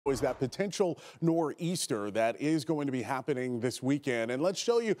is that potential nor'easter that is going to be happening this weekend. And let's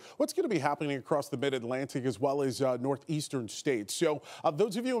show you what's going to be happening across the mid-Atlantic as well as northeastern states. So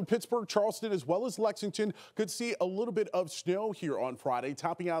those of you in Pittsburgh, Charleston, as well as Lexington could see a little bit of snow here on Friday,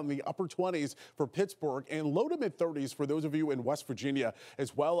 topping out in the upper 20s for Pittsburgh and low to mid 30s for those of you in West Virginia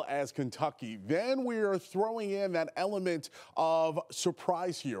as well as Kentucky. Then we are throwing in that element of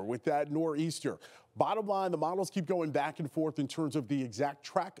surprise here with that nor'easter. Bottom line, the models keep going back and forth in terms of the exact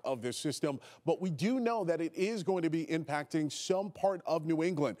track of this system, but we do know that it is going to be impacting some part of New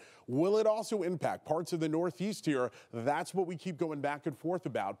England. Will it also impact parts of the Northeast here? That's what we keep going back and forth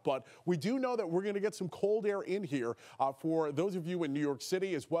about. But we do know that we're going to get some cold air in here for those of you in New York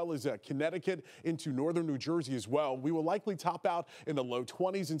City as well as Connecticut into northern New Jersey as well. We will likely top out in the low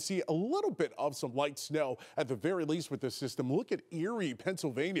 20s and see a little bit of some light snow at the very least with this system. Look at Erie,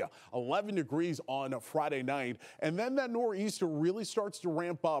 Pennsylvania, 11 degrees on a Friday night, and then that nor'easter really starts to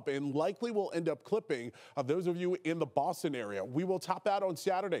ramp up and likely will end up clipping those of you in the Boston area. We will top out on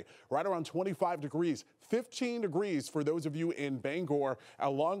Saturday right around 25 degrees, 15 degrees for those of you in Bangor,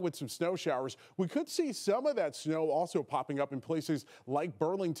 along with some snow showers. We could see some of that snow also popping up in places like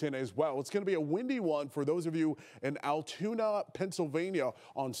Burlington as well. It's going to be a windy one for those of you in Altoona, Pennsylvania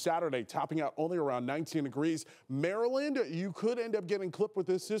on Saturday, topping out only around 19 degrees. Maryland, you could end up getting clipped with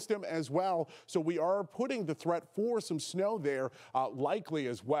this system as well. So we are putting the threat for some snow there likely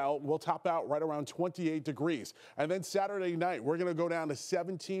as well. We'll top out right around 28 degrees. And then Saturday night, we're going to go down to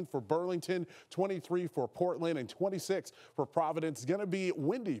 17 for Burlington, 23 for Portland, and 26 for Providence. It's going to be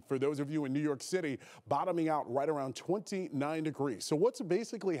windy for those of you in New York City, bottoming out right around 29 degrees. So what's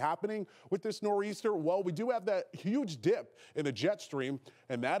basically happening with this nor'easter? Well, we do have that huge dip in the jet stream,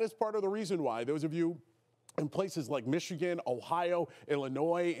 and that is part of the reason why those of you in places like Michigan, Ohio,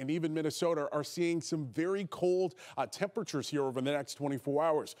 Illinois, and even Minnesota are seeing some very cold temperatures here over the next 24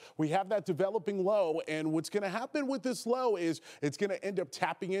 hours. We have that developing low, and what's going to happen with this low is it's going to end up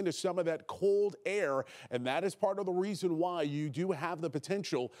tapping into some of that cold air, and that is part of the reason why you do have the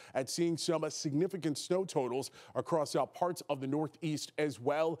potential at seeing some significant snow totals across parts of the Northeast as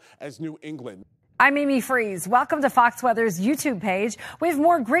well as New England. I'm Amy Freeze. Welcome to Fox Weather's YouTube page. We have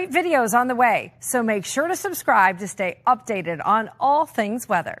more great videos on the way, so make sure to subscribe to stay updated on all things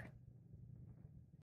weather.